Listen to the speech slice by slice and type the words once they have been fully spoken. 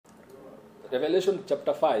Revelation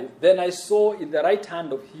chapter 5. Then I saw in the right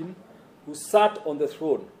hand of him who sat on the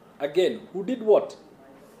throne. Again, who did what?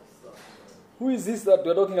 Who is this that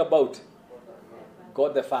we're talking about?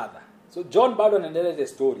 God the Father. So John Bardon narrated the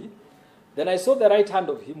story. Then I saw the right hand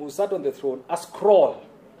of him who sat on the throne, a scroll.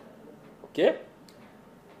 Okay?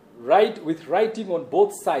 With writing on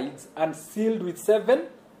both sides and sealed with 7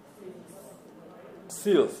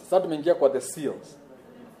 seals. Sasa tumeingia kwa the seals.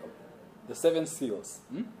 The 7 seals.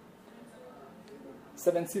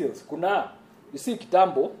 7 seals. You see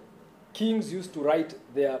kitambo, kings used to write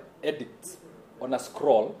their edicts on a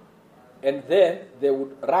scroll, and then they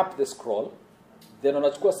would wrap the scroll, then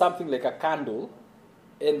wanachukua something like a candle,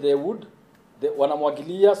 and they would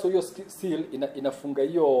wanamwagilia, so hiyo seal inafunga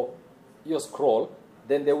hiyo scroll,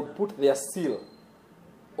 then they would put their seal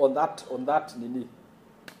on that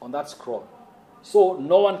scroll. So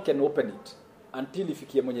no one can open it until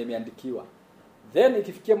ifikie mwenye imeandikiwa. Then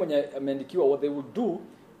ikifikia mwenye imeandikiwa, what they would do,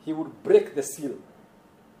 he would break the seal.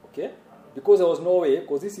 Okay? Because there was no way,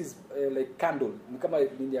 because this is like candle, ni kama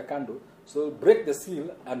ni ya candle, so break the seal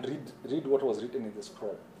and read what was written in the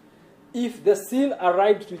scroll. If the seal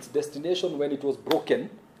arrived to its destination when it was broken,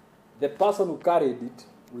 the person who carried it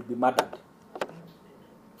will be murdered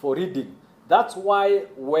for reading. That's why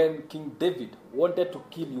when King David wanted to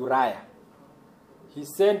kill Uriah,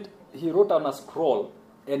 he wrote on a scroll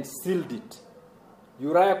and sealed it.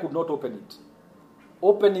 Uriah could not open it.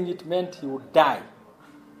 Opening it meant he would die,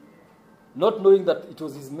 not knowing that it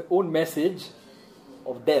was his own message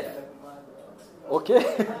of death. Okay?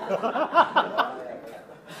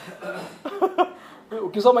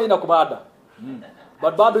 Ukisoma ina kumada.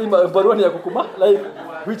 But bado barua ni ya kukuma, like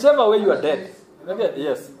whichever way you are dead. Okay?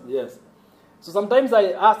 Yes. So sometimes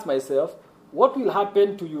I ask myself, what will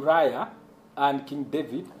happen to Uriah and King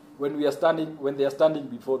David when they are standing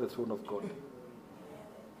before the throne of God?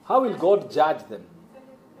 How will God judge them?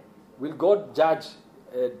 Will God judge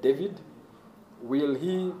David? Will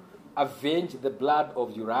he avenge the blood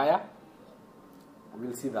of Uriah?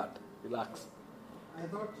 We'll see that. Relax. I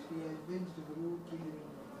thought he avenged through killing.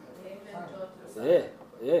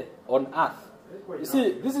 Yeah, on earth. You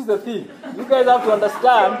see, this is the thing. You guys have to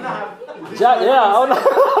understand.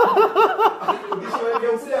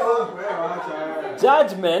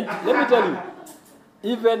 Judgment, let me tell you,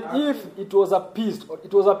 even if it was appeased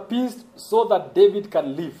so that David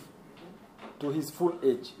can live to his full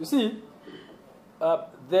age. You see,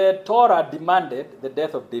 the Torah demanded the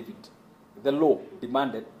death of David. The law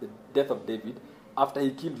demanded the death of David after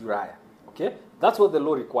he killed Uriah. Okay? That's what the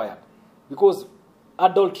law required. Because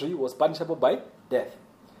adultery was punishable by death.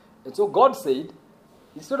 And so God said,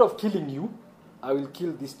 instead of killing you, I will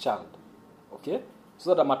kill this child. Okay?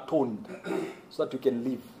 So that I'm atoned. So that you can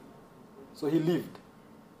live. So he lived.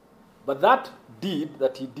 But that deed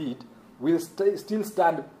that he did will still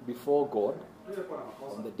stand before God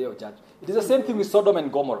on the day of judgment. It is the same thing with Sodom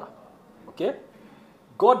and Gomorrah. Okay?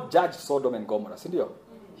 God judged Sodom and Gomorrah.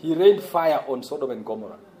 He rained fire on Sodom and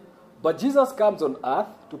Gomorrah. But Jesus comes on earth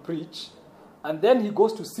to preach, and then he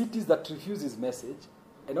goes to cities that refuse his message.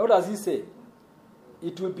 And what does he say?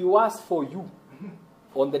 It will be worse for you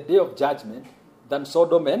on the day of judgment than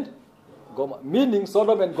Sodom and Gomorrah. Meaning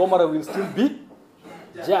Sodom and Gomorrah will still be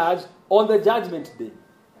judged on the judgment day,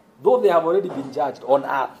 though they have already been judged on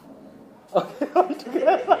earth.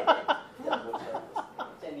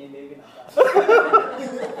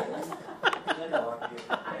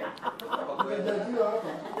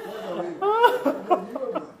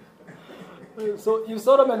 So if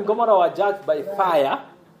Sodom and Gomorrah were judged by fire,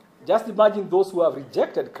 just imagine those who have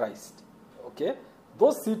rejected Christ. Okay?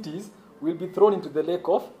 Those cities will be thrown into the lake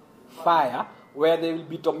of fire where they will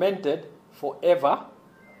be tormented forever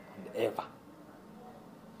and ever.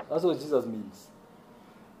 That's what Jesus means.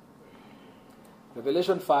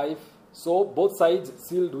 Revelation 5. So both sides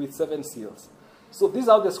sealed with 7 seals. So this is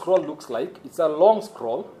how the scroll looks like. It's a long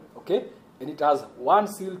scroll. Okay? And it has 1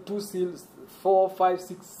 seal, 2 seals, 4, 5,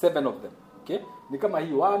 6, 7 of them. Okay? Ni kama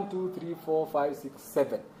hii 1, 2, 3, 4, 5, 6,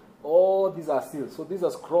 7. All these are seals. So these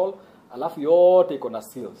are scroll. Alafu yote iko na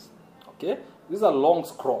seals. Okay? This is a long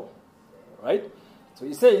scroll. Right? So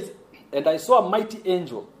he says, and I saw a mighty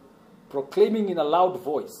angel proclaiming in a loud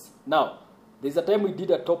voice. Now, there's a time we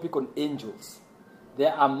did a topic on angels.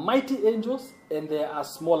 There are mighty angels and there are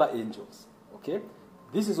smaller angels. Okay?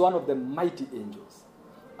 This is one of the mighty angels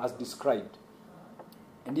as described.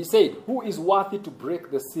 And he said, who is worthy to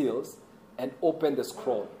break the seals and open the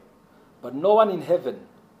scroll? But no one in heaven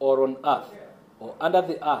or on earth or under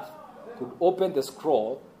the earth could open the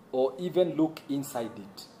scroll or even look inside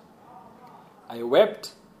it. I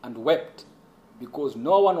wept and wept because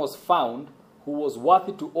no one was found who was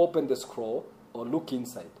worthy to open the scroll or look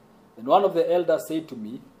inside. Then one of the elders said to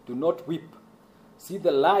me, do not weep. See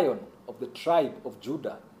the Lion of the tribe of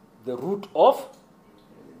Judah, the root of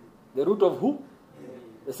who?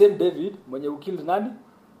 The same David, mwenye who killed nani?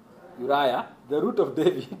 Uriah, the root of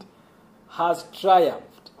David, has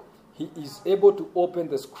triumphed. He is able to open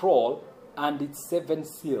the scroll and its 7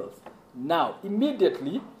 seals. Now,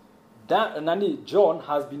 immediately, John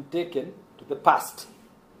has been taken to the past.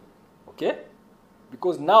 Okay?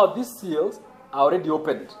 Because now these seals are already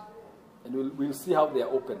opened. And we'll see how they are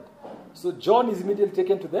opened. So John is immediately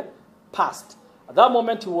taken to the past. At that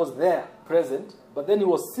moment, he was there, present, but then he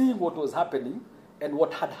was seeing what was happening and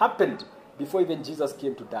what had happened before even Jesus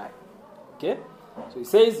came to die. Okay? So he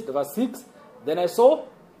says, verse 6, then I saw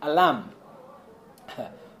a lamb,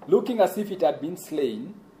 looking as if it had been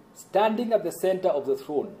slain, standing at the center of the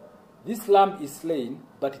throne. This lamb is slain,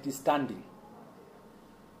 but it is standing.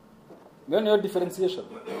 You know differentiation?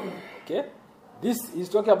 Okay? This is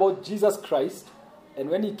talking about Jesus Christ, and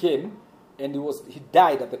when he came, and he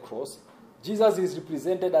died at the cross, Jesus is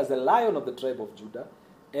represented as the Lion of the tribe of Judah,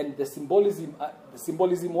 and the symbolism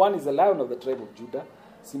one is the Lion of the tribe of Judah.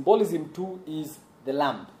 Symbolism 2 is the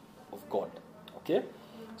Lamb of God. Okay?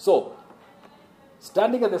 So,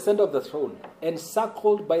 standing at the center of the throne,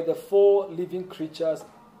 encircled by the 4 living creatures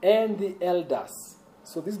and the elders.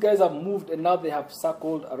 So these guys have moved and now they have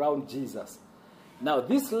circled around Jesus. Now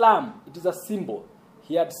this lamb, it is a symbol.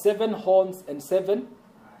 He had 7 horns and 7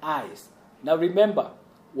 eyes. Now remember,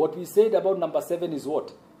 what we said about number 7 is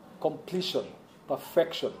what? Completion,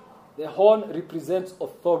 perfection. The horn represents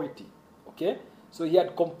authority. Okay? So he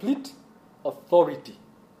had complete authority.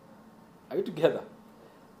 Are you together?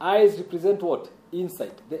 Eyes represent what?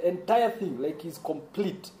 Insight. The entire thing, like, is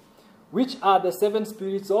complete. Which are the 7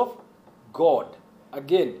 spirits of God.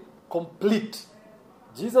 Again, complete.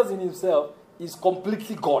 Jesus in himself is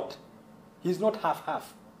completely God. He's not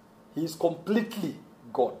half-half. He is completely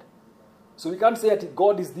God. So we can't say that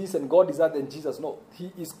God is this and God is that and Jesus. No,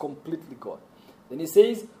 he is completely God. Then he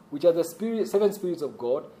says, which are the 7 spirits of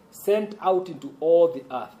God sent out into all the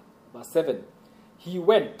earth. Verse 7. He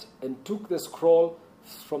went and took the scroll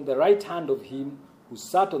from the right hand of him who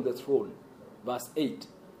sat on the throne. Verse 8.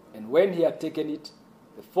 And when he had taken it,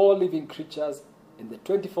 the 4 living creatures and the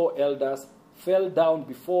 24 elders fell down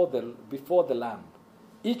before the Lamb.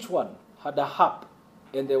 Each one had a harp,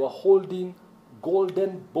 and they were holding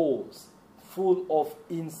golden bowls full of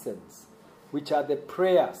incense, which are the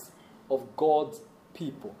prayers of God's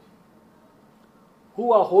people.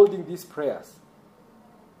 Who are holding these prayers?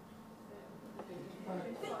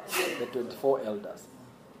 The 24 elders.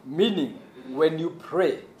 Meaning, when you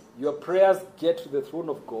pray, your prayers get to the throne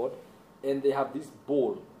of God, and they have this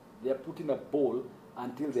bowl. They are put in a bowl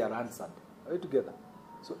until they are answered. Are you together?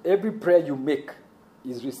 So every prayer you make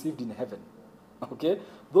is received in heaven. Okay?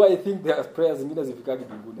 Though I think there are prayers in I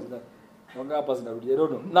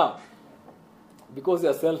don't know. Now, because they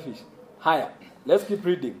are selfish. Higher. Let's keep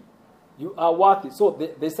reading. You are worthy. So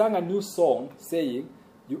they sang a new song saying,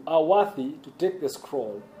 you are worthy to take the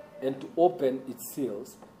scroll and to open its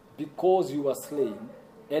seals, because you were slain,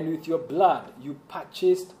 and with your blood you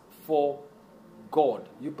purchased for God.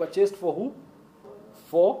 You purchased for who?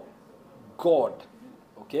 For God.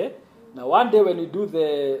 Okay? Now one day when we do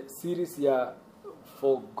the series here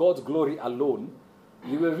for God's glory alone,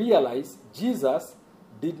 you will realize Jesus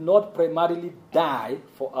did not primarily die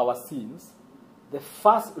for our sins. The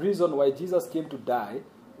first reason why Jesus came to die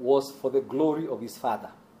was for the glory of his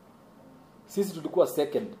Father. Sisi tulikuwa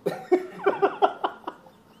second.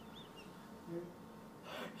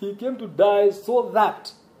 He came to die so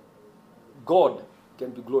that God can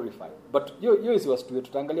be glorified. But here is was to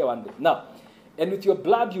tutangalia one day. Now, and with your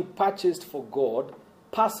blood you purchased for God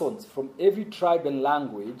persons from every tribe and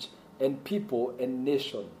language and people and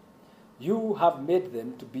nation. You have made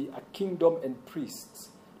them to be a kingdom and priests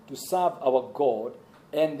to serve our God,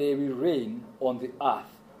 and they will reign on the earth.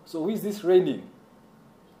 So who is this reigning?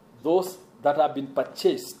 Those that have been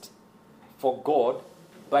purchased for God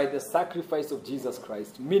by the sacrifice of Jesus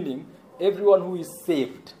Christ, meaning everyone who is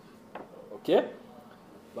saved. Okay?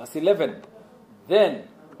 Verse 11. Then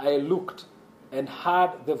I looked and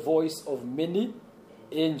heard the voice of many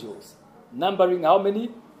angels, numbering how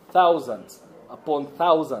many? Thousands upon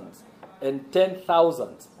thousands, and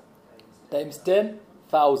 10,000 times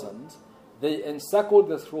 10,000. They encircled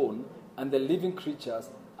the throne and the living creatures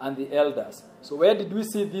and the elders. So where did we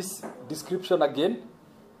see this description again?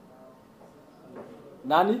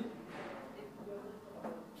 Nani?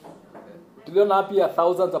 Tuliona pia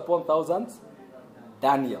thousands upon thousands?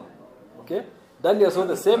 Daniel. Okay? Daniel saw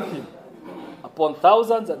the same thing. upon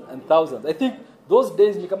thousands and thousands. I think those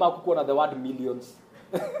days ni kama hakukuwa na the word millions.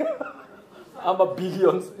 Ama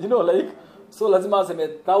billions, you know, like, so lazima aseme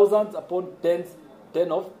thousands upon tens,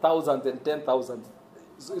 10 of thousands and 10,000.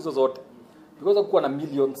 Hizo zote. Because hakukuwa na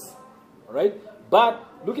millions. Right? But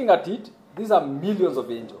looking at it, these are millions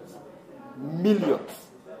of angels. Millions.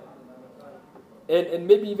 And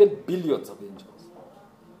maybe even billions of angels.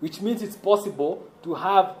 Which means it's possible to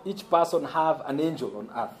have each person have an angel on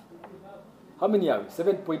earth. How many are we?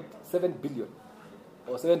 7.7 billion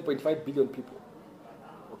or 7.5 billion people.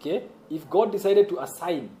 Okay? If God decided to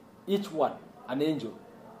assign each one an angel,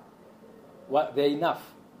 well, they're enough.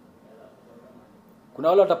 Kuna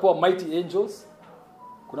wale watapewa mighty angels,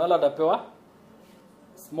 kuna wale watapewa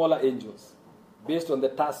smaller angels based on the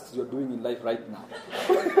tasks you're doing in life right now.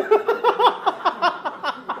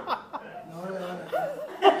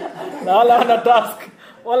 Na wala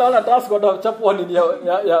wana task watachapwa nini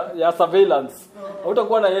ya surveillance.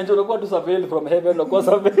 Hautakuwa na angel, utakuwa tu surveil from heaven, utakuwa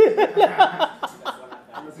surveil.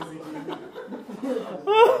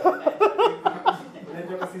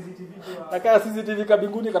 Nakaya CCTV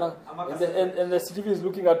kabinguni kana and the CCTV is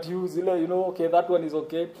looking at you, zile, you know, okay, that one is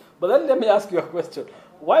okay. But then let me ask you a question.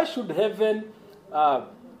 Why should heaven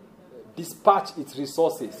dispatch its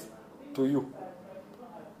resources to you?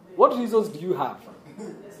 What reasons do you have?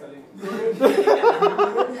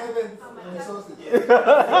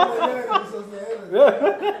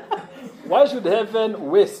 Why should heaven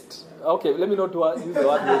waste? Okay, let me not use the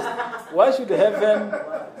word waste. Why should heaven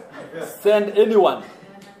send anyone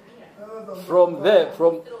from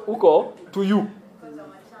Uko to you?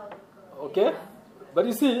 Okay? But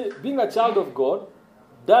you see, being a child of God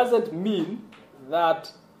doesn't mean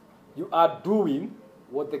that you are doing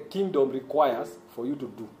what the kingdom requires for you to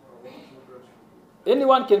do.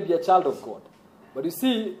 Anyone can be a child of God. But you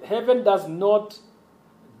see, heaven does not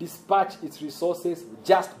dispatch its resources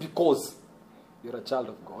just because you're a child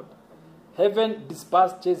of God. Heaven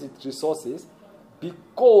dispatches its resources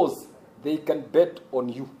because they can bet on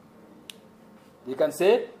you. They can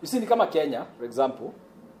say, you see, kama Kenya, for example,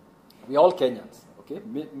 we are all Kenyans, okay?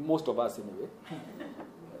 Most of us anyway.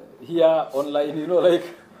 Here, online, you know, like,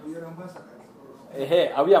 We are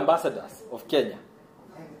ambassadors. are we ambassadors of Kenya?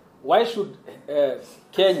 Why should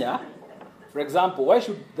Kenya, for example, why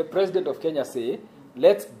should the president of Kenya say,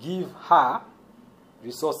 let's give her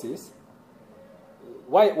resources?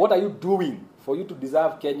 Why? What are you doing for you to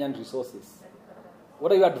deserve Kenyan resources?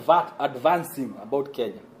 What are you advancing about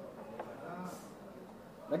Kenya?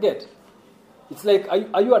 Again, it's like,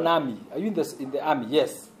 are you an army? Are you in the army?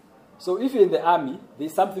 Yes. So if you're in the army,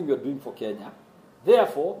 there's something you're doing for Kenya.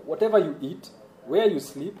 Therefore, whatever you eat, where you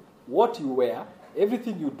sleep, what you wear,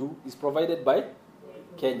 everything you do is provided by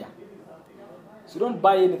Kenya. So you don't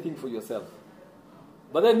buy anything for yourself.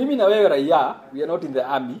 But then, mimi na wewe raia, we are not in the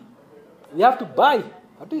army. We have to buy.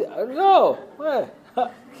 No.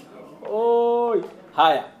 Oh,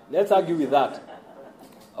 higher. Let's argue with that.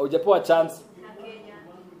 Haujapewa chance.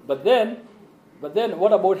 But then,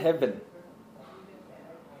 what about heaven?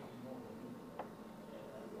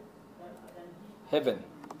 Heaven.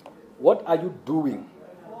 What are you doing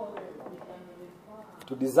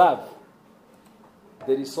to deserve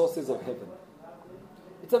the resources of heaven?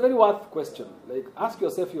 It's a very worth question. Like, ask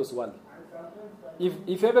yourself your swali.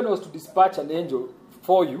 If heaven was to dispatch an angel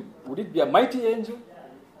for you, would it be a mighty angel?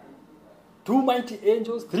 2 mighty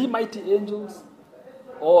angels? 3 mighty angels?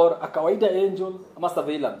 Or a kawaida angel? Ama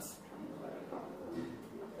surveillance?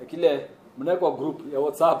 Kile mnawekwa group ya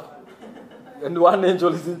WhatsApp and one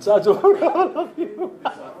angel is in charge of all of you.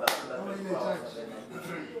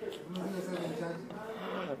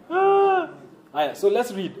 So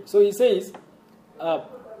let's read. So he says,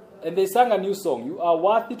 and they sang a new song. You are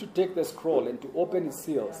worthy to take the scroll and to open its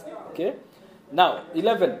seals. Okay? Now,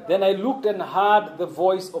 11. Then I looked and heard the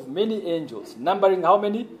voice of many angels, numbering how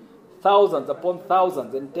many? Thousands upon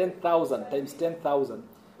thousands and 10,000 times 10,000.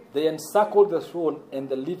 They encircled the throne and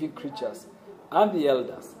the living creatures and the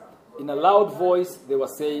elders. In a loud voice they were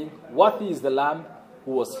saying, worthy is the Lamb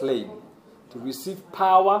who was slain, to receive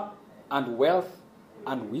power and wealth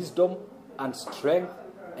and wisdom and strength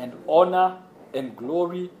and honor and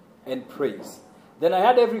glory and praise. Then I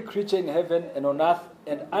heard every creature in heaven and on earth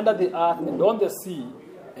and under the earth and on the sea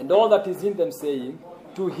and all that is in them saying,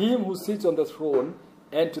 to him who sits on the throne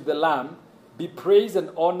and to the Lamb be praise and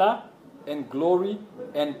honor and glory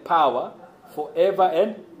and power forever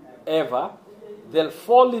and ever. The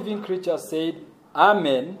 4 living creatures said,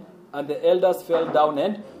 Amen, and the elders fell down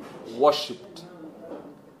and worshipped.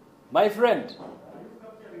 My friend,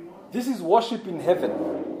 this is worship in heaven.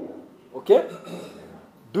 Okay?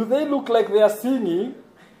 Do they look like they are singing?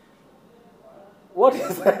 What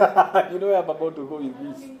is you know where I'm about to go with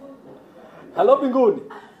this? Hello Binguni.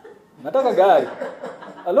 Nataka gari.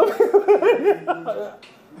 Hello Binguni.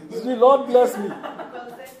 Lord bless me.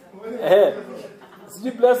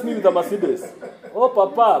 Sijui bless me with a Mercedes. Oh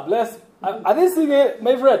Papa, bless. Are they singing,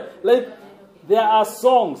 my friend? Like, there are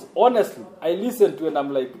songs, honestly, I listen to and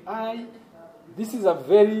I'm like, this is a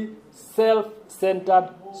very self-centered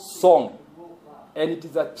song. And it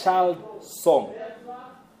is a child song.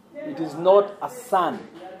 It is not a son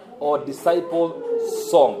or disciple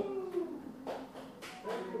song.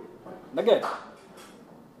 Again,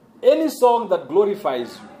 any song that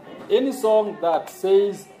glorifies you, any song that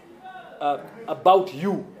says about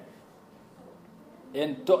you,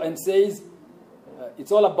 and says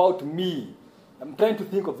it's all about me. I'm trying to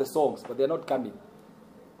think of the songs, but they're not coming.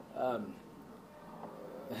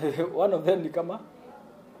 One of them, Nikama.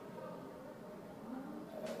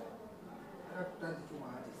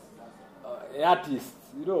 Artists,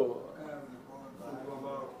 you know.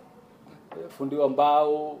 Fundi wa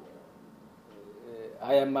mbao.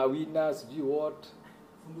 I am a winner. Do what?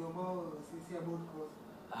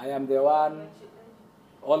 I am the one.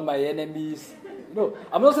 All my enemies. You know,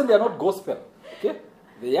 I'm not saying they are not gospel. Okay?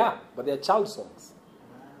 They are, but they are child songs.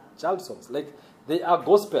 Child songs. Like, they are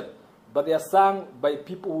gospel, but they are sung by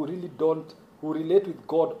people who really don't, who relate with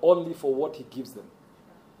God only for what He gives them.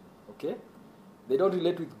 Okay? They don't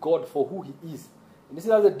relate with God for who He is. And this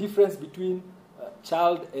is the difference between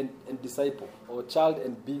child and disciple, or child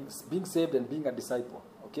and being saved and being a disciple.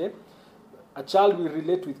 Okay? A child will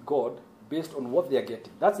relate with God based on what they are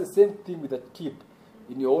getting. That's the same thing with a kid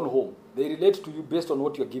in your own home. They relate to you based on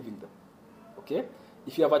what you're giving them. Okay?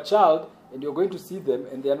 If you have a child and you're going to see them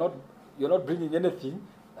and you're not bringing anything,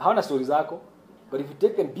 hawana stories zako. But if you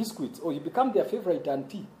take them biscuits, or you become their favorite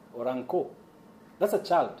auntie or uncle, that's a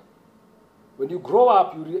child. When you grow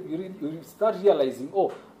up, you start realizing,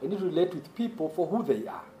 I need to relate with people for who they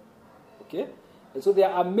are. Okay? And so there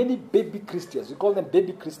are many baby Christians. We call them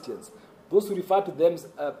baby Christians. Those who refer to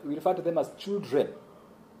them as children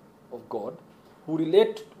of God, who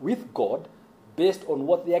relate with God based on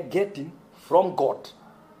what they are getting from God.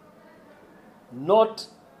 Not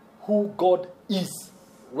who God is.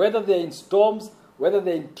 Whether they're in storms, whether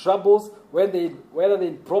they're in troubles, whether they're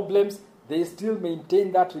in problems, they still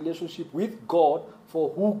maintain that relationship with God for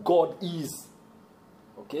who God is.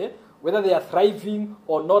 Okay? Whether they are thriving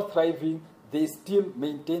or not thriving, they still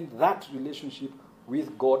maintain that relationship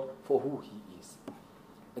with God for who He is.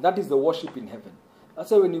 And that is the worship in heaven.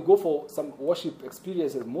 That's why when you go for some worship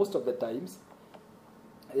experiences, most of the times,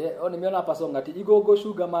 nimeona hapa song ati igogo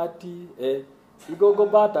sugar mati, igogo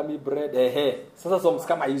butter me bread, Sasa songs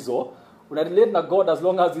kama hizo, una relate na God as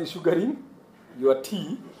long as He's sugaring your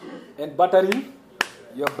tea and buttering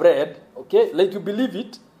your bread, okay? Like you believe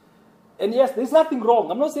it. And yes, there's nothing wrong.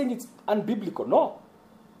 I'm not saying it's unbiblical, no.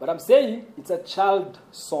 But I'm saying it's a child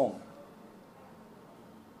song.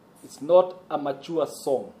 It's not a mature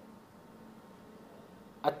song.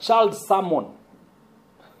 A child sermon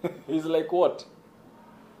is like what?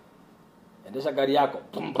 Endesha gari yako.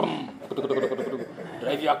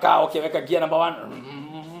 Drive your car, okay, weka gear number 1.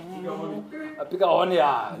 Pick on,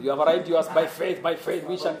 yeah. You have a right to us by faith,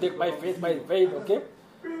 we shall take by faith, okay?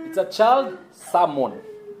 It's a child sermon.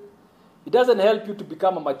 It doesn't help you to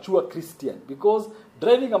become a mature Christian, because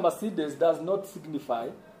driving a Mercedes does not signify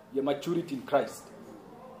your maturity in Christ.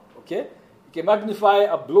 Okay? It can magnify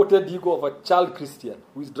a bloated ego of a child Christian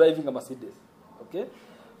who is driving a Mercedes. Okay?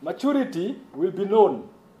 Maturity will be known.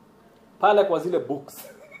 Pale kwa zile books.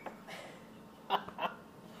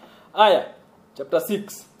 Aya, chapter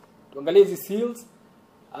 6. Tuangalie hizi seals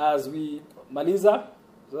as we maliza,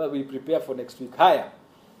 so that we prepare for next week. Haya.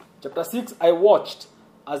 Chapter 6, I watched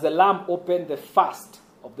as the Lamb opened the first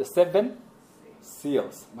of the 7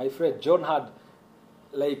 seals. My friend, John had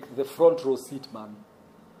like the front row seat, man.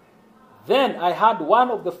 Then I heard one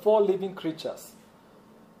of the 4 living creatures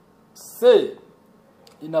say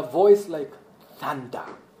in a voice like thunder,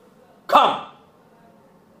 "Come!"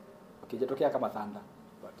 Okay, jatokea kama thunder,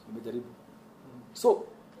 but nimejaribu. So,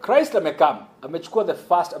 Christ amekam,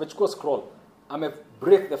 amechukua scroll,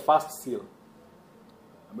 break the first seal.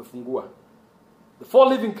 Amefungua. The 4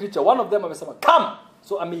 living creature, one of them amesema, "Come!"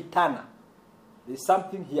 So ameitana. There's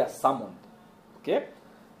something here summoned. Okay?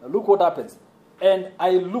 Now look what happens. And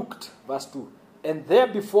I looked, verse 2, and there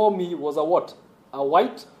before me was a what? A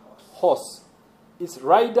white horse. Its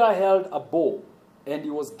rider held a bow, and he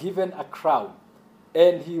was given a crown.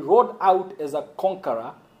 And he rode out as a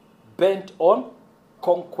conqueror, bent on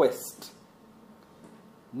conquest.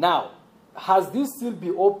 Now, has this seal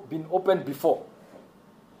been opened before?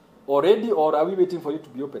 Already, or are we waiting for it to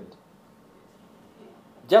be opened?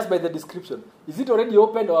 Just by the description. Is it already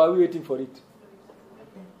opened or are we waiting for it?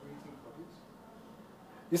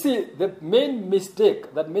 You see, the main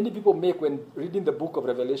mistake that many people make when reading the book of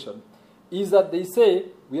Revelation is that they say,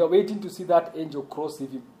 we are waiting to see that angel cross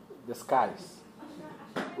the skies.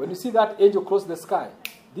 When you see that angel cross the sky,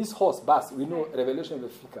 this horse, bus, we know Revelation will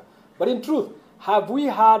figure. But in truth, have we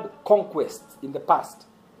had conquests in the past?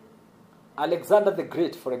 Alexander the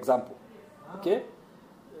Great, for example. Okay?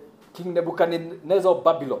 King Nebuchadnezzar of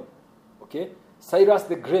Babylon. Okay? Cyrus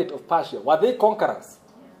the Great of Persia. Were they conquerors?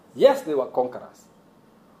 Yes, they were conquerors.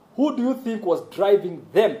 Who do you think was driving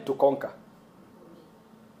them to conquer?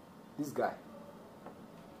 This guy.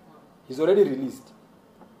 He's already released.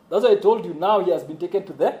 That's why I told you now he has been taken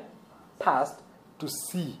to the past to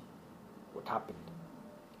see what happened.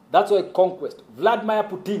 That's why conquest. Vladimir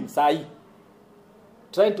Putin, Sai,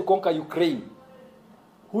 trying to conquer Ukraine.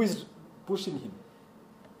 Who is pushing him?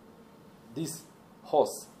 This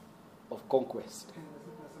horse of conquest.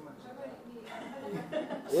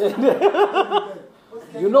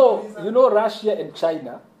 You know Russia and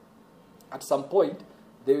China, at some point,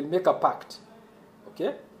 they will make a pact.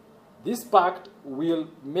 Okay? This pact will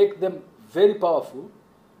make them very powerful,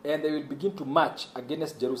 and they will begin to march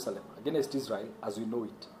against Jerusalem, against Israel, as we know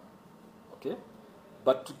it. Okay?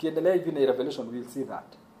 But tukiendelea even in Revelation, we'll see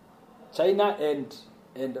that. China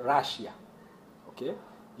and Russia. Okay?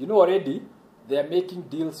 You know already, they are making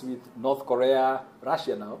deals with North Korea,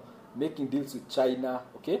 Russia now, making deals with China.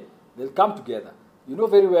 Okay? They'll come together. You know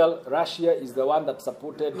very well, Russia is the one that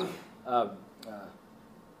supported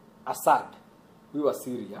Assad, who was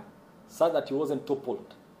Syria, so that he wasn't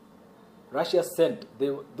toppled. Russia sent,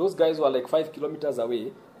 those guys were like 5 kilometers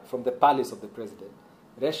away from the palace of the president.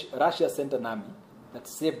 Russia sent an army that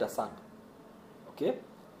saved Assad. Okay?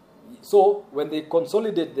 So, when they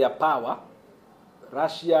consolidate their power,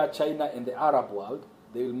 Russia, China, and the Arab world,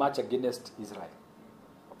 they will march against Israel.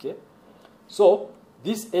 Okay? So,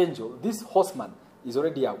 this angel, this horseman, is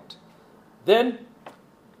already out. Then,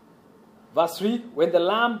 verse 3, when the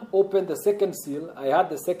Lamb opened the second seal, I heard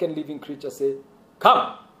the second living creature say,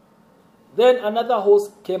 "Come!" Then another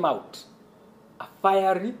horse came out, a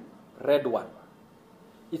fiery red one.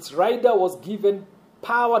 Its rider was given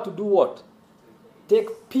power to do what?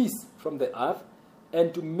 Take peace from the earth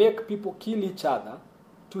and to make people kill each other.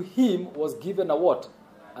 To him was given a what?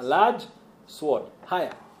 A large sword.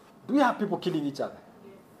 Higher. Do we have people killing each other?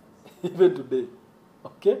 Even today.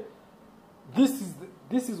 Okay? This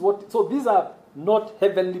is what, so these are not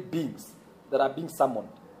heavenly beings that are being summoned.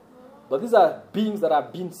 But these are beings that are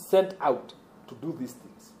being sent out to do these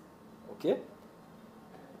things. Okay?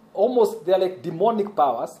 Almost, they are like demonic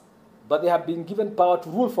powers, but they have been given power to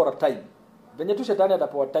rule for a time. Venye tu shetani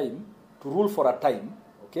atapewa time to rule for a time,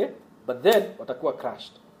 okay? But then watakuwa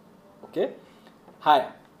crushed. Okay?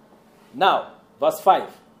 Higher. Now, verse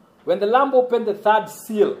 5. When the Lamb opened the third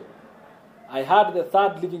seal, I heard the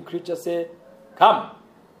third living creature say, "Come."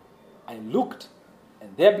 I looked,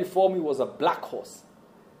 and there before me was a black horse.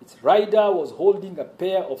 Its rider was holding a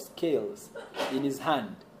pair of scales in his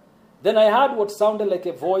hand. Then I heard what sounded like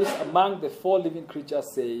a voice among the 4 living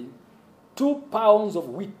creatures saying, 2 pounds of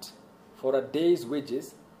wheat for a day's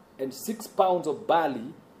wages, and 6 pounds of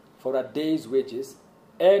barley for a day's wages,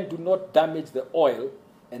 and do not damage the oil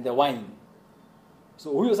and the wine.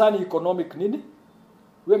 So huyo sana economic nini?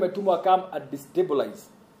 Huyo ametumwa come and destabilize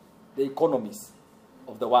the economies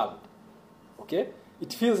of the world. Okay?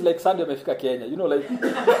 It feels like Sunday amefika Kenya. You know, like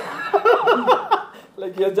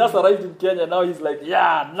like he has just arrived in Kenya. Now he's like,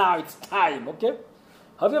 yeah, now it's time. Okay?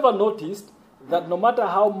 Have you ever noticed that no matter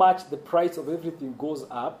how much the price of everything goes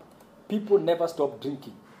up, people never stop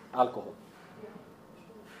drinking alcohol?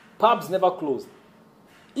 Pubs never closed.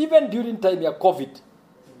 Even during time of COVID,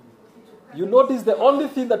 you notice the only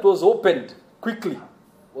thing that was opened quickly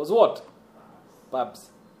was what? Pubs.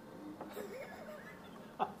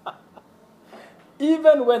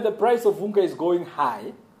 Even when the price of unga is going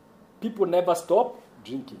high, people never stop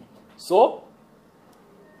drinking. So,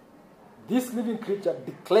 this living creature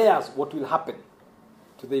declares what will happen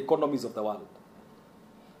to the economies of the world.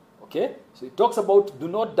 Okay? So it talks about do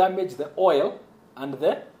not damage the oil and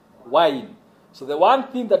the wine. So the one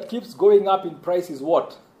thing that keeps going up in price is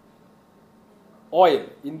what? Oil.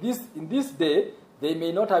 In this day, they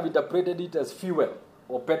may not have interpreted it as fuel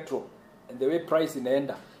or petrol, and the way price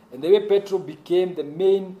inaenda. And the way petrol became the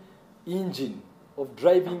main engine of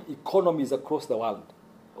driving economies across the world.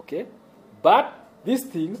 Okay? But these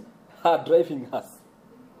things are driving us.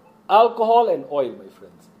 Alcohol and oil, my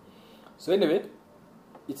friends. So anyway,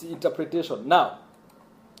 it's interpretation. Now,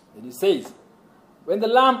 then he says, when the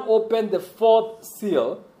Lamb opened the 4th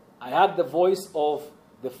seal, I heard the voice of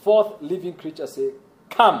The fourth living creature said,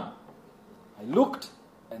 "Come." I looked,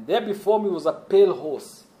 and there before me was a pale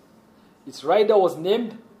horse. Its rider was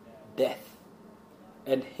named Death,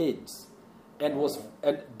 and Hades, and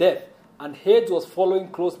Hades was following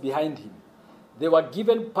close behind him. They were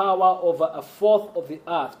given power over a fourth of the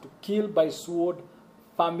earth to kill by sword,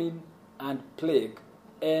 famine, and plague,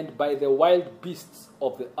 and by the wild beasts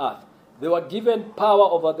of the earth. They were given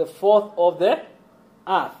power over the fourth of the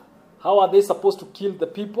earth. How are they supposed to kill the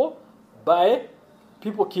people? By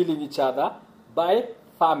people killing each other, by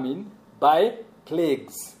famine, by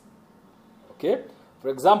plagues. Okay? For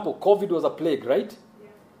example, COVID was a plague, right? Yeah.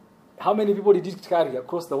 How many people did it carry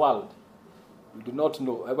across the world? We do not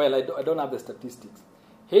know. Well, I don't have the statistics.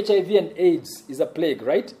 HIV and AIDS is a plague,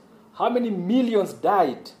 right? How many millions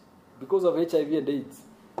died because of HIV and AIDS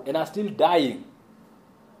and are still dying?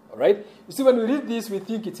 All right? You see, when we read this, we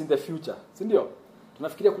think it's in the future. Sindio?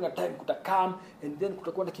 Tunafikiria kuna time kutakam, and then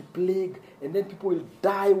kutakuwa na plague, and then people will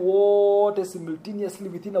die water simultaneously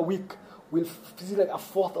within a week. We'll feel like a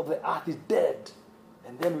fourth of the earth is dead,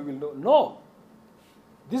 and then we will know. No,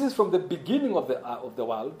 this is from the beginning of the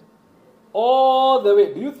world, all the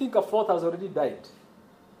way. Do you think a fourth has already died?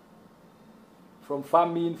 From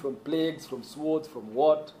famine, from plagues, from swords, from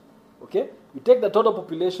what? Okay, you take the total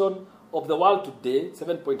population of the world today,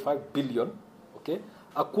 7.5 billion. Okay,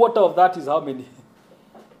 a quarter of that is how many?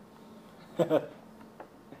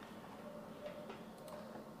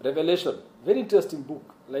 Revelation, very interesting book.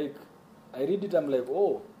 Like, I read it, I'm like,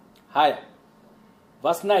 oh, higher.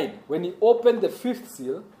 Verse 9, when he opened the fifth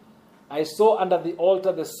seal, I saw under the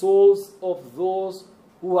altar the souls of those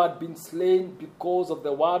who had been slain because of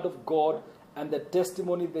the word of God and the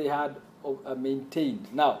testimony they had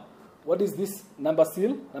maintained. Now, what is this number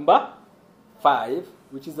seal? Number 5,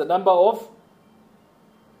 which is the number of...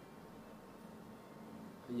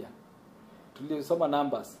 Yeah. To leave some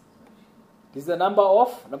numbers. This is the number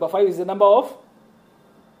of... Number 5 is the number of...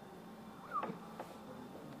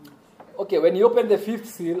 Okay, when he opened the fifth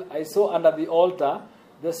seal, I saw under the altar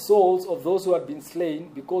the souls of those who had been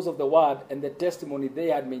slain because of the word and the testimony they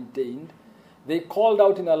had maintained. They called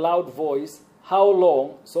out in a loud voice, "How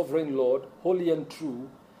long, sovereign Lord, holy and true,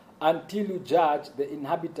 until you judge the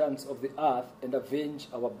inhabitants of the earth and avenge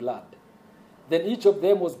our blood?" Then each of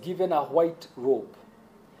them was given a white robe,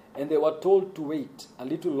 and they were told to wait a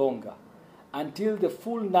little longer until the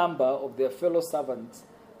full number of their fellow servants,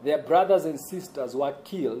 their brothers and sisters, were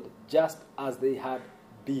killed just as they had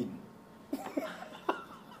been.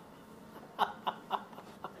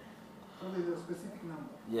 So there's a specific number.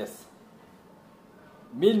 Yes.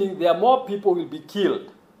 Meaning there are more people will be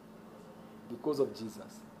killed because of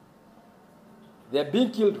Jesus. They are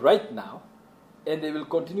being killed right now, and they will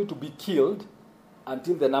continue to be killed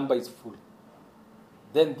until the number is full.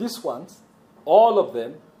 Then these ones, all of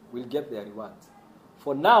them, will get their rewards.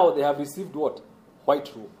 For now, they have received what?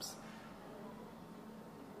 White robes.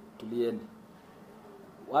 Tulieni.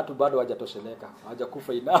 Watu bado hawajatosheleka,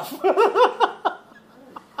 hawajakufa enough.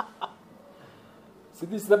 See,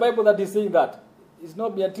 this is the Bible that is saying that. It's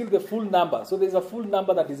not until the full number. So there's a full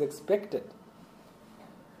number that is expected.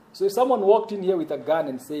 So if someone walked in here with a gun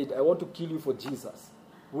and said, "I want to kill you for Jesus,"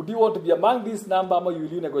 would you want to be among this number, or will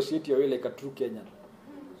you negotiate your way like a true Kenyan?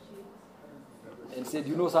 And said,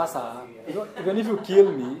 Sasa, even if you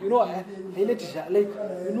kill me,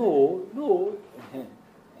 no.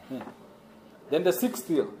 Then the sixth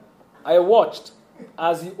seal. I watched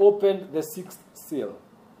as he opened the sixth seal.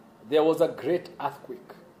 There was a great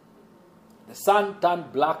earthquake. The sun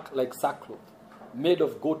turned black like sackcloth, made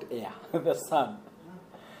of goat hair. The sun.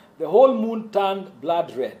 The whole moon turned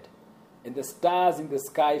blood red, and the stars in the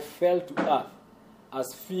sky fell to earth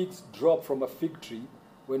as figs drop from a fig tree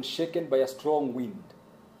when shaken by a strong wind.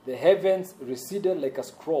 The heavens receded like a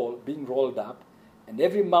scroll being rolled up, and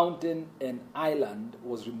every mountain and island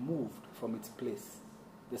was removed from its place.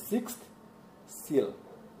 The sixth seal.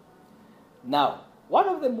 Now, one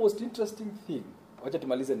of the most interesting things, wacha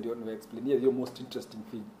tumalize ndio explain your most interesting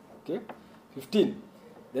thing. Okay? 15.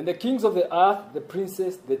 Then the kings of the earth, the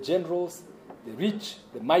princes, the generals, the rich,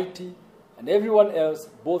 the mighty, and everyone else,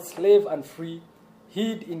 both slave and free,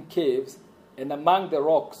 hid in caves and among the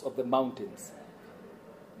rocks of the mountains.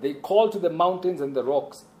 They called to the mountains and the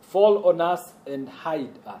rocks, "Fall on us and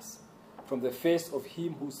hide us from the face of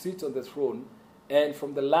him who sits on the throne and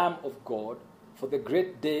from the Lamb of God, for the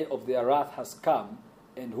great day of their wrath has come,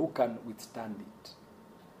 and who can withstand it?"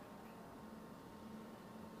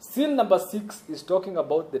 Seal number 6 is talking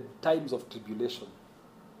about the times of tribulation.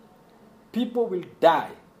 People will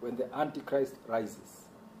die when the Antichrist rises.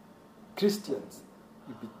 Christians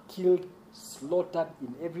will be killed, slaughtered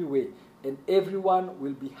in every way. and everyone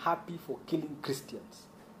will be happy for killing Christians.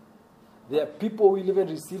 There are people who will even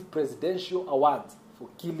receive presidential awards for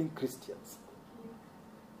killing Christians.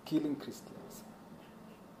 Killing Christians.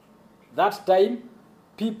 That time,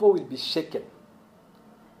 people will be shaken.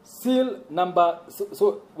 Seal number,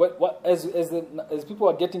 as people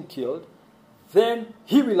are getting killed, then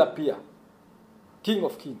he will appear. King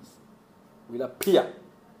of Kings will appear.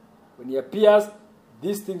 When he appears,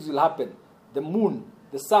 these things will happen. The moon,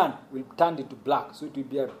 the sun will turn into black, so it will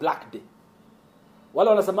be a black day. Wale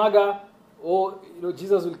wanasemaga,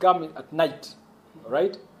 Jesus will come at night.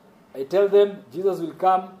 Alright? I tell them, Jesus will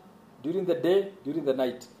come during the day, during the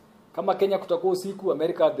night. Kama Kenya kutakuwa usiku,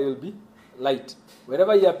 America there will be light.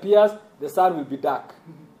 Wherever he appears, the sun will be dark.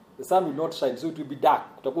 The sun will not shine, so it will be dark.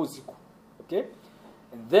 Kutakuwa usiku. Okay?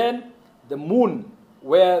 And then the moon,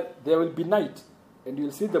 where there will be night, and you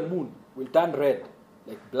will see the moon will turn red,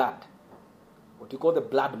 like blood. What you call the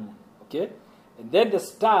blood moon. Okay? And then the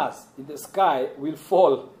stars in the sky will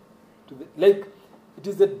fall to the, like it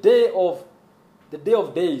is the day of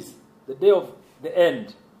days, the day of the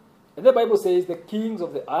end. And the Bible says the kings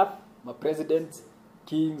of the earth, my presidents,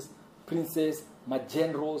 kings, princes, my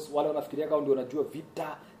generals, wale wanafikiria kama ndio wanajua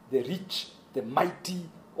vita, the rich, the mighty,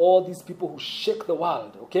 all these people who shake the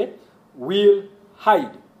world, okay, will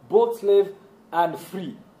hide. Both slave and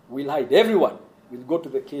free will hide. Everyone will go to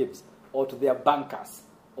the caves or to their bunkers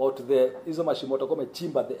or to the izo mashimoto kama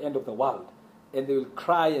chimba at the end of the world, and they will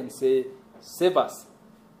cry and say, save us,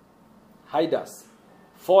 hide us,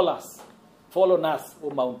 fall on us, O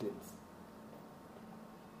mountains.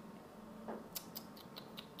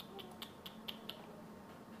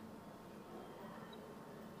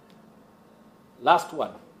 Last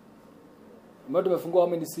one. Mbona tumefungua how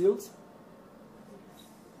many seals?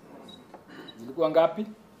 Zilikuwa ngapi?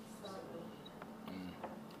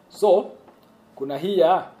 So, kuna hii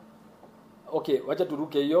okay, wacha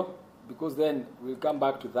turuke hiyo because then we'll come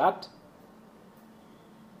back to that.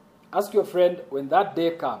 Ask your friend, when that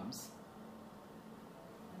day comes,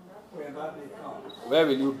 where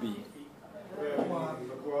will you be?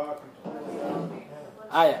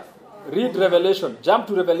 Aya, read Revelation. Jump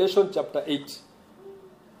to Revelation chapter 8.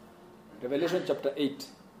 Revelation chapter 8.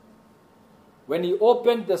 When he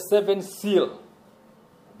opened the seventh seal,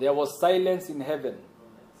 there was silence in heaven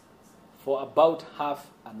for about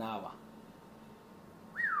half an hour.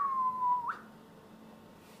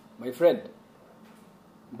 My friend,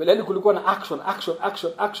 mbeleni kulikuwa na action,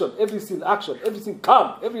 every seal, action, everything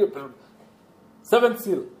calm, every seventh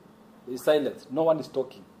seal, there is silence. No one is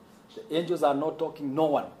talking. The angels are not talking, no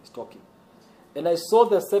one is talking. And I saw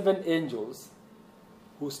the seven angels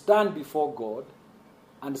who stand before God,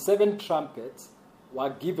 and 7 trumpets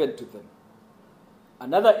were given to them.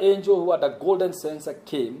 Another angel who had a golden censer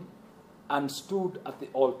came and stood at the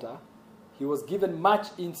altar. He was given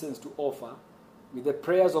much incense to offer with the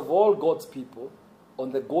prayers of all God's people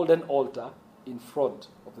on the golden altar in front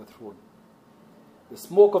of the throne. The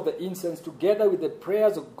smoke of the incense together with the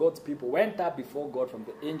prayers of God's people went up before God from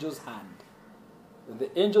the angel's hand. Then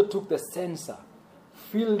the angel took the censer,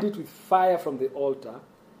 filled it with fire from the altar,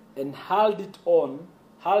 and hurled it on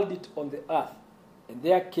the earth. And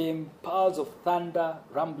there came peals of thunder,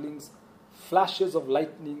 rumblings, flashes of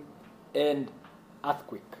lightning, and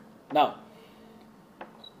earthquake. Now,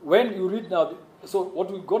 when you read now, so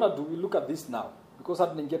what we're going to do, we look at this now. Because I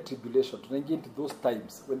didn't get tribulation, to get into those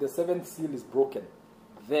times, when the seventh seal is broken,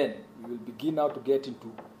 then we will begin now to get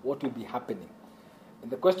into what will be happening.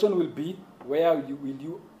 And the question will be, where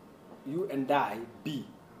will you and I be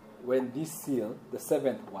when this seal, the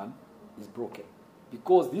seventh one, is broken?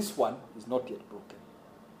 Because this one is not yet broken.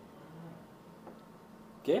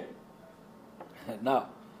 Okay? Now,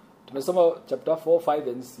 tumesoma chapter 4, 5,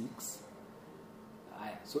 and 6.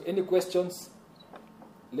 So any questions?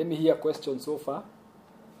 Let me hear questions so far.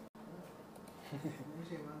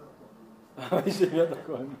 Maisha imeanza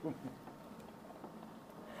kuwa ngumu.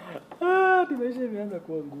 Maisha imeanza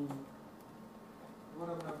kuwa ngumu.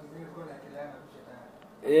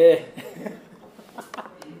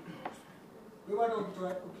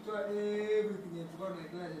 Ukitoa everything you got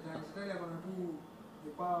like that, shetani akona tu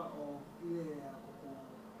the power of ile ya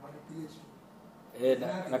manipulation.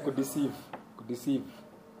 Na kudeceive.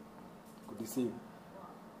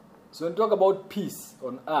 So when we talk about peace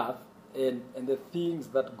on earth and the things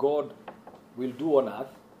that God will do on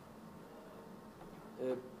earth,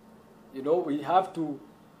 we have to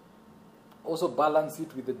also balance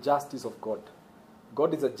it with the justice of God.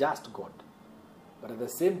 God is a just God. But at the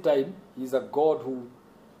same time, He is a God who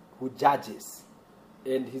judges.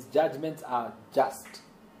 And His judgments are just.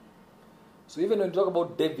 So even when we talk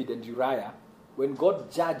about David and Uriah, when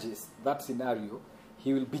God judges that scenario,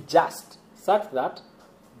 he will be just, such that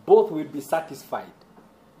both will be satisfied.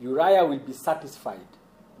 Uriah will be satisfied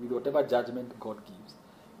with whatever judgment God gives,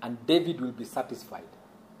 and David will be satisfied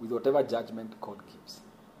with whatever judgment God gives.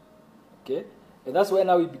 Okay? And that's where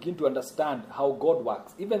now we begin to understand how God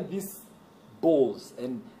works. Even these bowls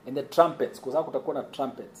and the trumpets, because how could I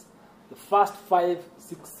trumpets? The first 5,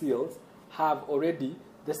 6 seals have already,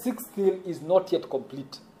 the 6th seal is not yet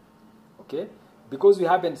complete. Okay? Because we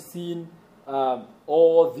haven't seen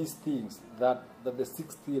all these things that the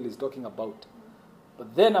 6th seal is talking about.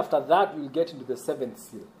 But then after that, we'll get into the 7th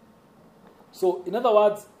seal. So, in other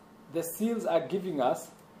words, the seals are giving us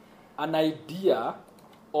an idea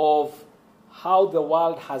of how the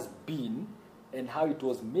world has been and how it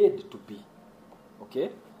was made to be. Okay?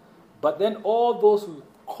 But then all those who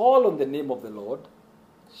call on the name of the Lord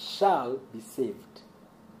shall be saved.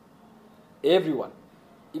 Everyone.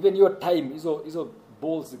 Even your time, izo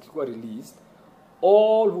bowls zikikuwa released,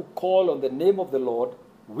 all who call on the name of the Lord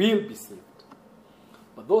will be saved.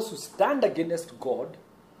 But those who stand against God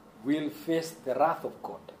will face the wrath of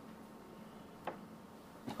God.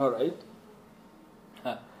 Alright?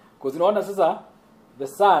 Because unaona sasa, the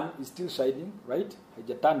sun is still shining, right?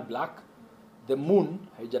 Haijaturned black. The moon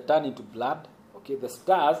haijaturned into blood. Okay, the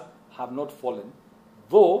stars have not fallen.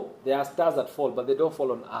 Though there are stars that fall, but they don't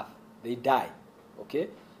fall on earth. They die. Okay?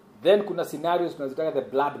 Then kuna scenarios tunazitaka the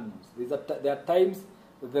blood moons. There are times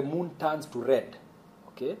the moon turns to red.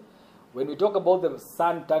 Okay? When we talk about the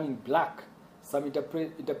sun turning black, some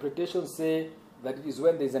interpretations say that it is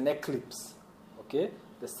when there is an eclipse. Okay?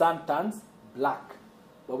 The sun turns black.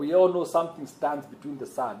 But we all know something stands between the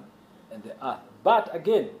sun and the earth. But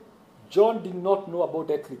again, John did not know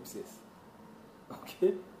about eclipses.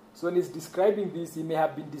 Okay? So when he's describing this, he may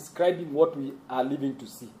have been describing what we are living to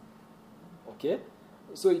see. Okay?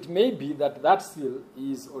 So it may be that that seal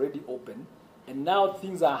is already open, and now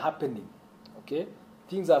things are happening. Okay?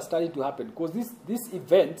 Things are starting to happen. Because this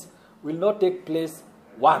event will not take place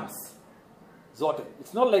once. Zote.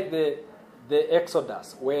 It's not like the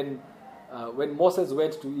Exodus when Moses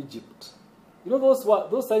went to Egypt. You know,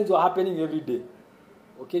 those signs were happening every day.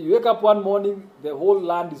 Okay, you wake up one morning, the whole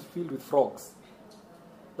land is filled with frogs.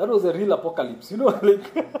 That was a real apocalypse. You know, like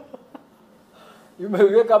you may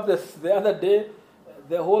wake up the other day,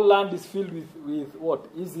 the whole land is filled with what?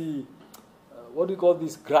 What do you call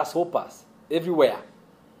these? Grasshoppers everywhere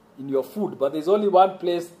in your food. But there's only one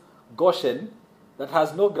place, Goshen, that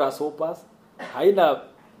has no grasshoppers. Haina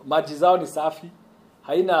maji zao ni safi.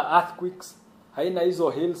 Haina earthquakes. Haina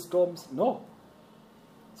hizo hailstorms. No.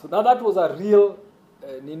 So now that was a real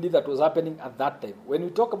nini that was happening at that time. When we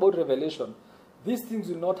talk about Revelation, these things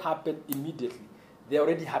will not happen immediately. They are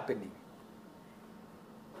already happening.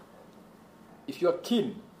 If you're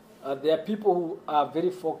keen, there are people who are very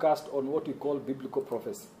focused on what we call biblical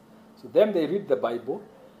prophecy. So then they read the Bible,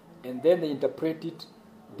 and then they interpret it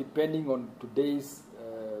depending on today's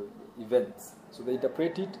events. So they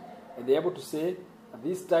interpret it, and they're able to say, at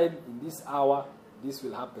this time, in this hour, this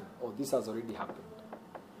will happen, or this has already happened.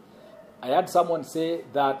 I had someone say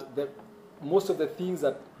that most of the things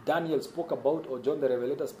that Daniel spoke about, or John the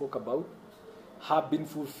Revelator spoke about, have been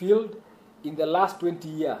fulfilled in the last 20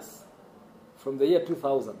 years, from the year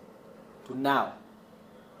 2000 to now,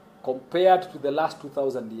 compared to the last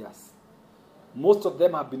 2,000 years. Most of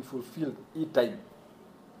them have been fulfilled E-time.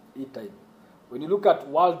 When you look at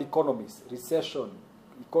world economies, recession,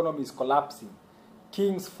 economies collapsing,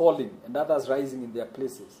 kings falling, and others rising in their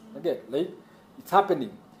places. Again, like, it's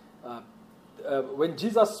happening. When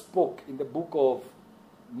Jesus spoke in the book of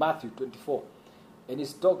Matthew 24, and he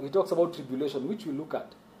talks about tribulation, which we look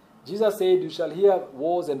at. Jesus said, you shall hear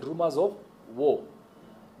wars and rumors of war.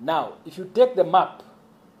 Now, if you take the map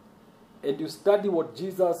and you study what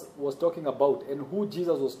Jesus was talking about and who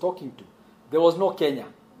Jesus was talking to, there was no Kenya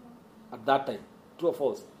at that time. True or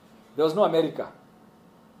false? There was no America.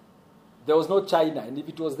 There was no China. And if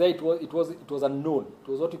it was there, it was unknown. It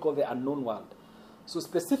was what we call the unknown world. So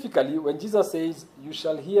specifically, when Jesus says, you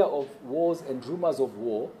shall hear of wars and rumors of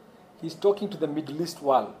war, he's talking to the Middle East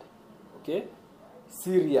world. Okay?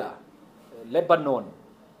 Syria, Lebanon,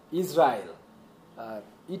 Israel,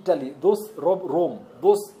 Italy, Rome,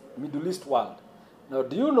 those Middle East world. Now,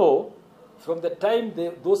 do you know, from the time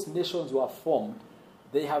those nations were formed,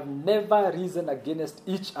 they have never risen against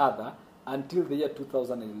each other until the year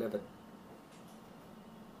 2011.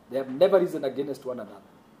 They have never risen against one another.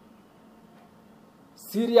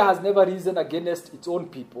 Syria has never risen against its own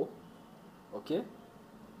people. Okay?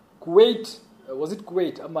 Kuwait, was it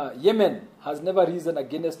Kuwait? Yemen has never risen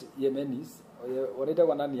against Yemenis.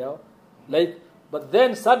 Like, But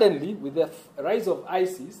then suddenly, with the rise of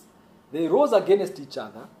ISIS, they rose against each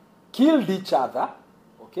other, killed each other,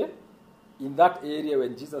 okay? In that area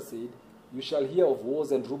when Jesus said, you shall hear of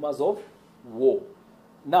wars and rumors of war.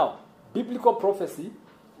 Now, biblical prophecy,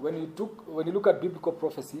 when you look at biblical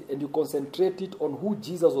prophecy and you concentrate it on who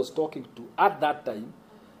Jesus was talking to at that time,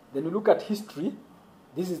 then you look at history,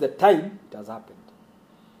 this is the time it has happened.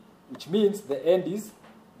 Which means the end is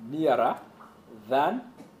nearer than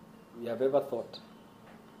we have ever thought.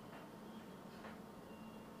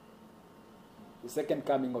 The second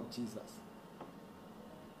coming of Jesus.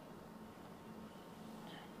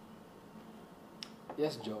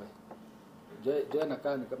 Yes, Joy. Joy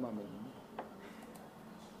anakaa ni kama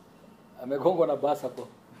amegongwa na basi hapo.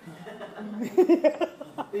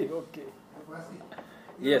 Okay.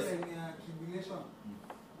 Yes. Tribulation.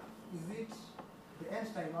 Is it the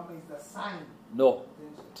end time or is the sign? No.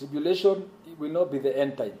 Tribulation will not be the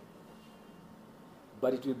end time.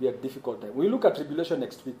 But it will be a difficult time. We look at tribulation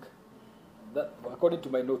next week. That, according to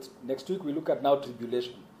my notes, next week we look at now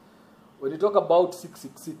tribulation. When you talk about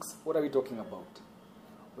 666, what are we talking about?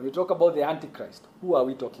 When you talk about the Antichrist, who are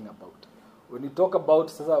we talking about? When you talk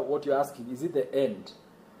about what you're asking, is it the end?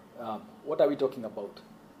 What are we talking about?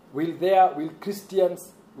 Will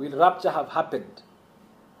rapture have happened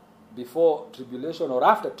before tribulation or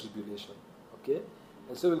after tribulation? Okay?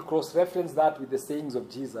 And so we'll cross-reference that with the sayings of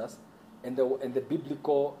Jesus and the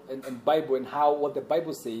biblical and Bible and what the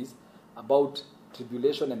Bible says about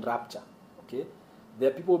tribulation and rapture. Okay? There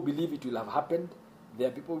are people who believe it will have happened. There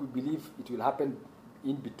are people who believe it will happen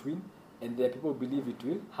in between. And there are people who believe it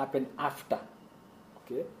will happen after.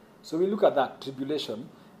 Okay? So we look at that, tribulation,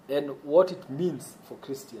 and what it means for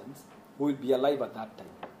Christians who will be alive at that time.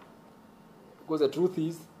 Because the truth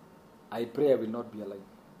is, I pray I will not be alive.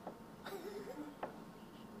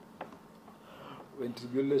 When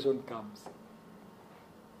tribulation comes.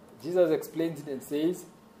 Jesus explains it and says,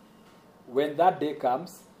 when that day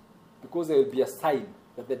comes, because there will be a sign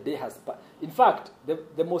that the day has passed. In fact,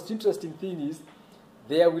 the most interesting thing is,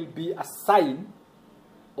 there will be a sign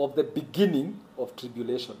of the beginning of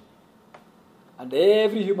tribulation. And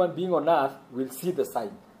every human being on earth will see the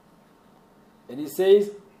sign. And he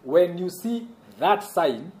says, when you see that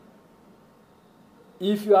sign,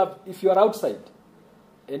 if you are outside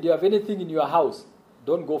and you have anything in your house,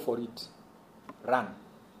 don't go for it. Run.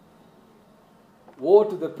 Woe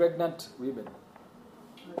to the pregnant women.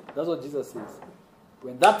 That's what Jesus says.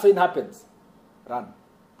 When that sign happens, run.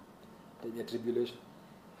 Take the tribulation.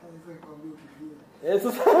 Yes.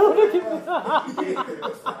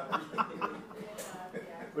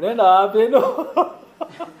 Unaenda wapi no?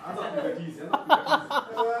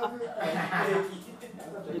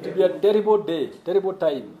 It will be a terrible day, terrible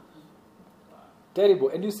time. Terrible.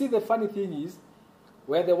 And you see, the funny thing is,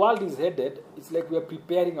 where the world is headed, it's like we are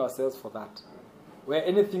preparing ourselves for that. Where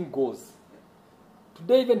anything goes.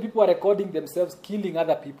 Today, even people are recording themselves killing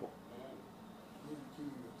other people.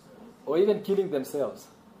 Or even killing themselves.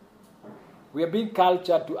 We are being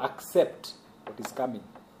cultured to accept what is coming.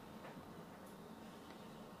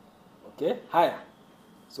 Okay? Haya.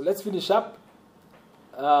 So let's finish up.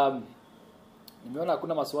 Nimeona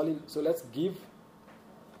hakuna maswali. So let's give.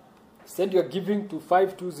 Send your giving to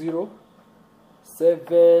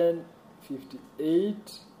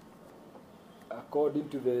 520-758 according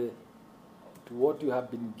to what you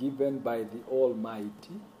have been given by the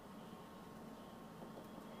Almighty,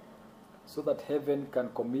 so that heaven can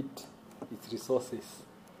commit its resources.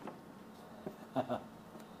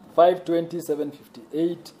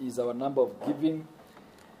 520-758 is our number of giving.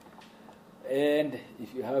 And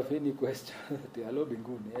if you have any questions, hello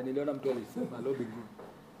binguni. And niliona mtu alisema hello binguni.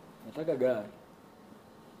 Nataka gari.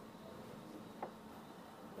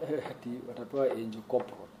 Ati watapewa angel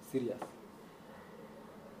corporal. Serious.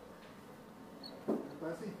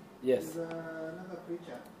 Yes. There's another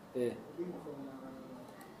preacher. Yeah. Being from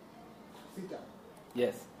Sita.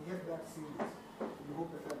 Yes. He had that series. You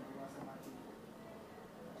hope that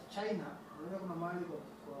China, unaweza kuna mahali kwa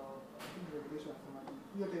revelation from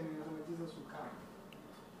hiyo time inasema Jesus will come.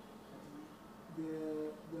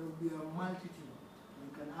 There will be a multitude,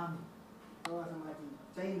 like an army. Kwa sababu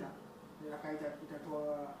China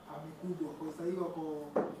itatoa army kubwa kwa sasa hiyo kwa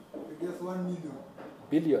I guess 1 million.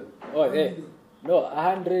 Billion. Oh, eh. No,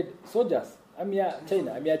 100 soldiers.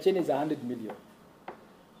 China is 100 million.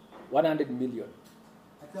 100 million.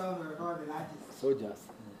 Hata wanatoa the largest soldiers.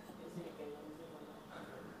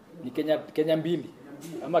 Ni Kenya mbili.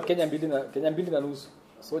 Ama Kenya mbili na nusu.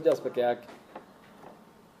 Soldiers peke yake.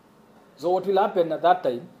 So what will happen at that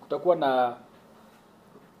time, kutakuwa na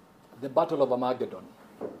the battle of Armageddon.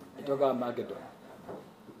 Itoka Armageddon.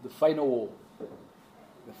 The final war.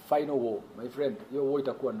 The final war, my friend. Hiyo war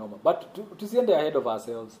itakuwa noma. But tusiende ahead of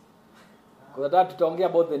ourselves. Because that tutaongea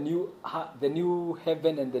about the new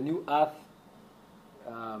heaven and the new earth,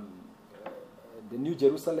 the new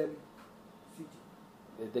Jerusalem,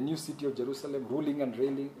 the new city of Jerusalem, ruling and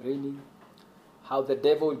reigning. How the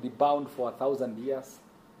devil will be bound for 1,000 years,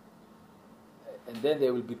 and then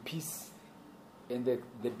there will be peace, and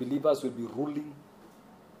the believers will be ruling.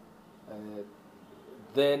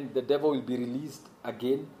 Then the devil will be released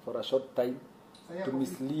again for a short time to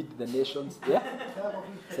mislead the nations. Yeah?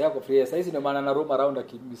 Sayako free. Sasa hizi ndio maana na roam around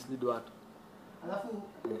mislead watu. Alafu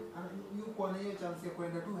yuko na hiyo chance ya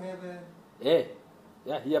kwenda to heaven.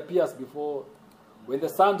 Yeah, he appears before when the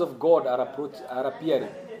sons of God are appearing.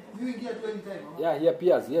 You ingia to any time. Yeah, he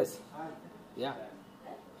appears, yes. Yeah.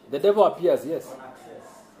 The devil appears, yes.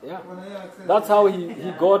 Yeah. That's how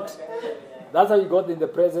he got in the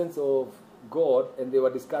presence of God, and they were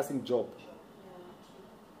discussing Job.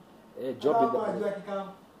 Job in the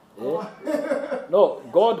No,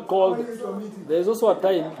 God called. There's also a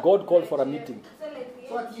time God called for a meeting.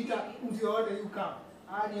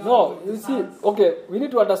 No, you see, okay, we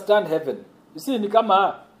need to understand heaven. You see, ni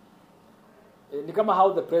kama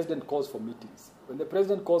how the president calls for meetings. When the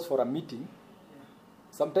president calls for a meeting,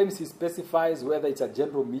 sometimes he specifies whether it's a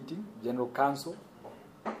general meeting, general council,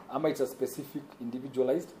 or it's a specific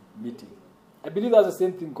individualized meeting. I believe that's the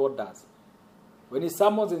same thing God does. When he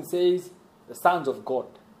summons and says, the sons of God,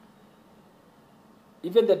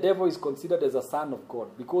 even the devil is considered as a son of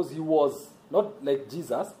God because he was not like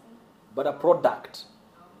Jesus, but a product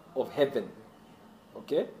of heaven.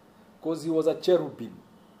 Okay? Because he was a cherubim.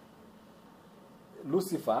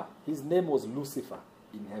 Lucifer, his name was Lucifer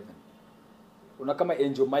in heaven. Unakama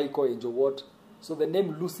angel Michael, angel what? So the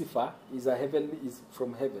name Lucifer is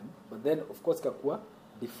from heaven, but then of course kakua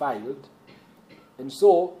defiled. And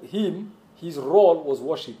so his role was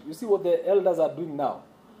worship. You see what the elders are doing now?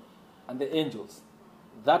 And the angels.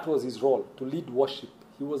 That was his role, to lead worship.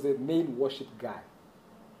 He was the main worship guy.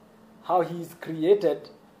 How he is created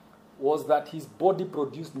was that his body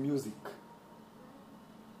produced music.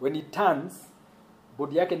 When he turns,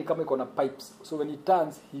 body yake ni kama iko na pipes. So when he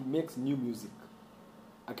turns, he makes new music.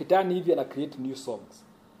 Akitani hivi ana create new songs.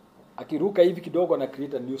 Akiruka hivi kidogo ana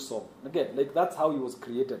create a new song. Again, like that's how he was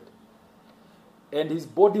created. And his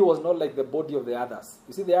body was not like the body of the others.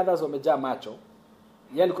 You see, the others wamejaa macho.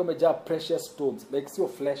 Yeye alikuwa amejaa precious stones, like your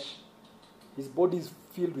flesh. His body is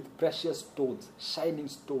filled with precious stones, shining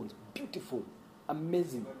stones, beautiful,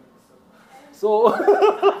 amazing. So,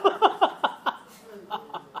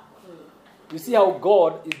 you see how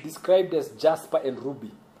God is described as jasper and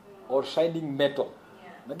ruby, or shining metal.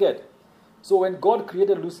 Again, so when God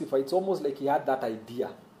created Lucifer, it's almost like he had that idea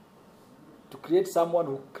to create someone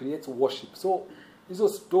who creates worship. So, hizo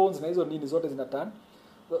stones na hizo nini zote zinatan.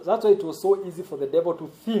 That's why it was so easy for the devil to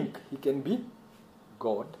think he can be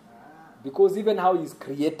God. Because even how he's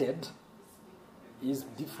created is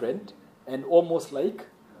different and almost like.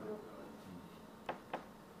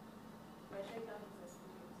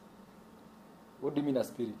 What do you mean a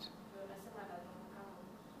spirit?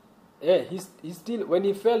 Yeah, he's still, when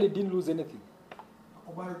he fell, he didn't lose anything.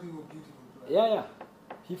 Yeah.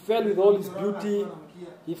 He fell with all his beauty.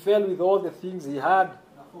 He fell with all the things he had.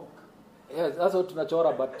 Yes, that's what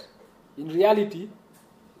tunachora, but in reality,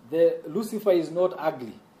 the Lucifer is not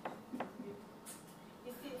ugly.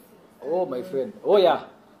 Oh, my friend. Oh, yeah.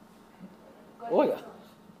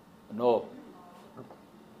 No.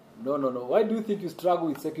 Why do you think you struggle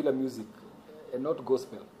with secular music and not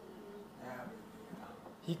gospel?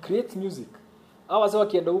 He creates music. Hawa sawa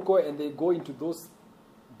kienda huko and they go into those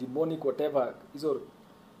demonic whatever, hizo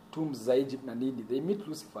tombs za Egypt na nini. They meet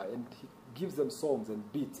Lucifer and he gives them songs and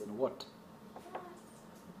beats and what.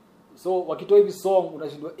 So wakitoa hivi song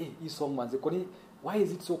unashindwa hii song manze kwani why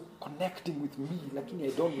is it so connecting with me lakini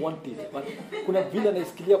I don't want it, but kuna vile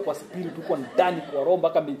naisikilia kwa spirit huko ndani kwa roho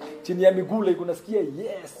mpaka chini ya miguu like unasikia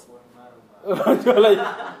yes. Like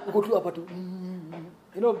uko tu hapa tu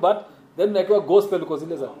but then nakiwa gospel because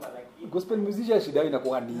zile za gospel musician shida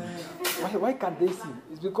inakuwa nini? Why can't they sing?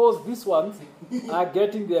 It's because these ones are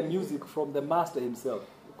getting their music from the master himself.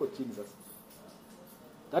 Uko chini sasa.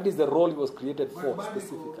 That is the role he was created for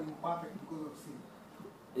specifically.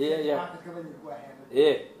 Yeah,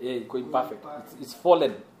 iko imperfect. It's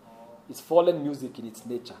fallen. It's fallen music in its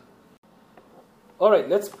nature. All right,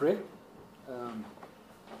 let's pray.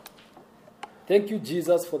 Thank you,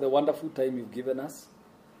 Jesus, for the wonderful time you've given us.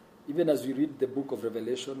 Even as we read the book of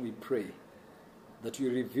Revelation, we pray that you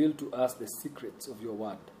reveal to us the secrets of your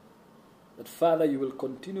word. That, Father, you will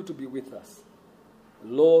continue to be with us.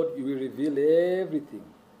 Lord, you will reveal everything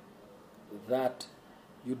that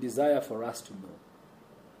you desire for us to know.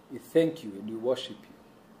 We thank you and we worship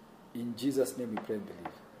you. In Jesus' name we pray and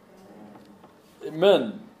believe.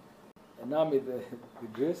 Amen. And now may the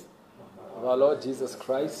grace of our Lord Jesus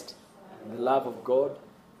Christ, and the love of God,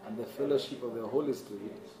 and the fellowship of the Holy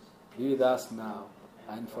Spirit be with us now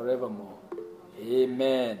and forevermore.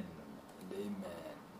 Amen and amen.